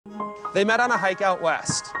They met on a hike out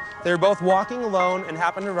west. They were both walking alone and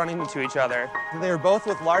happened to run into each other. They were both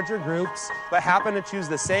with larger groups, but happened to choose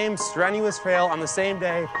the same strenuous trail on the same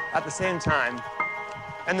day at the same time.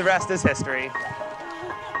 And the rest is history.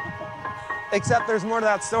 Except there's more to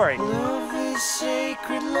that story. Love is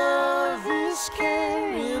sacred, love is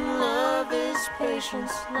caring, love is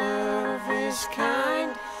patience, love is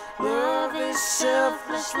kind, love is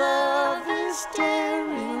selfless, love is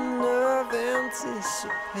daring, love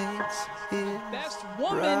anticipates its Best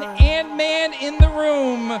woman and man in the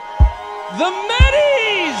room, the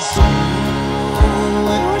Meddies!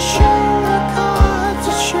 We'll show the cards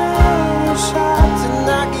to show us how to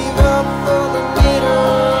not give up for the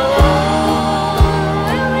middle.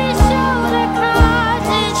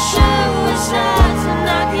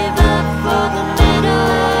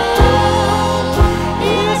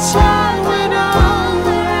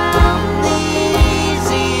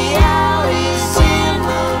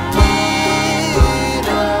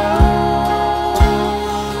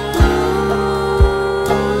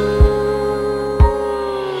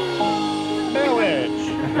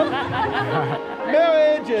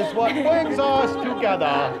 Marriage is what brings us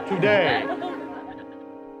together today.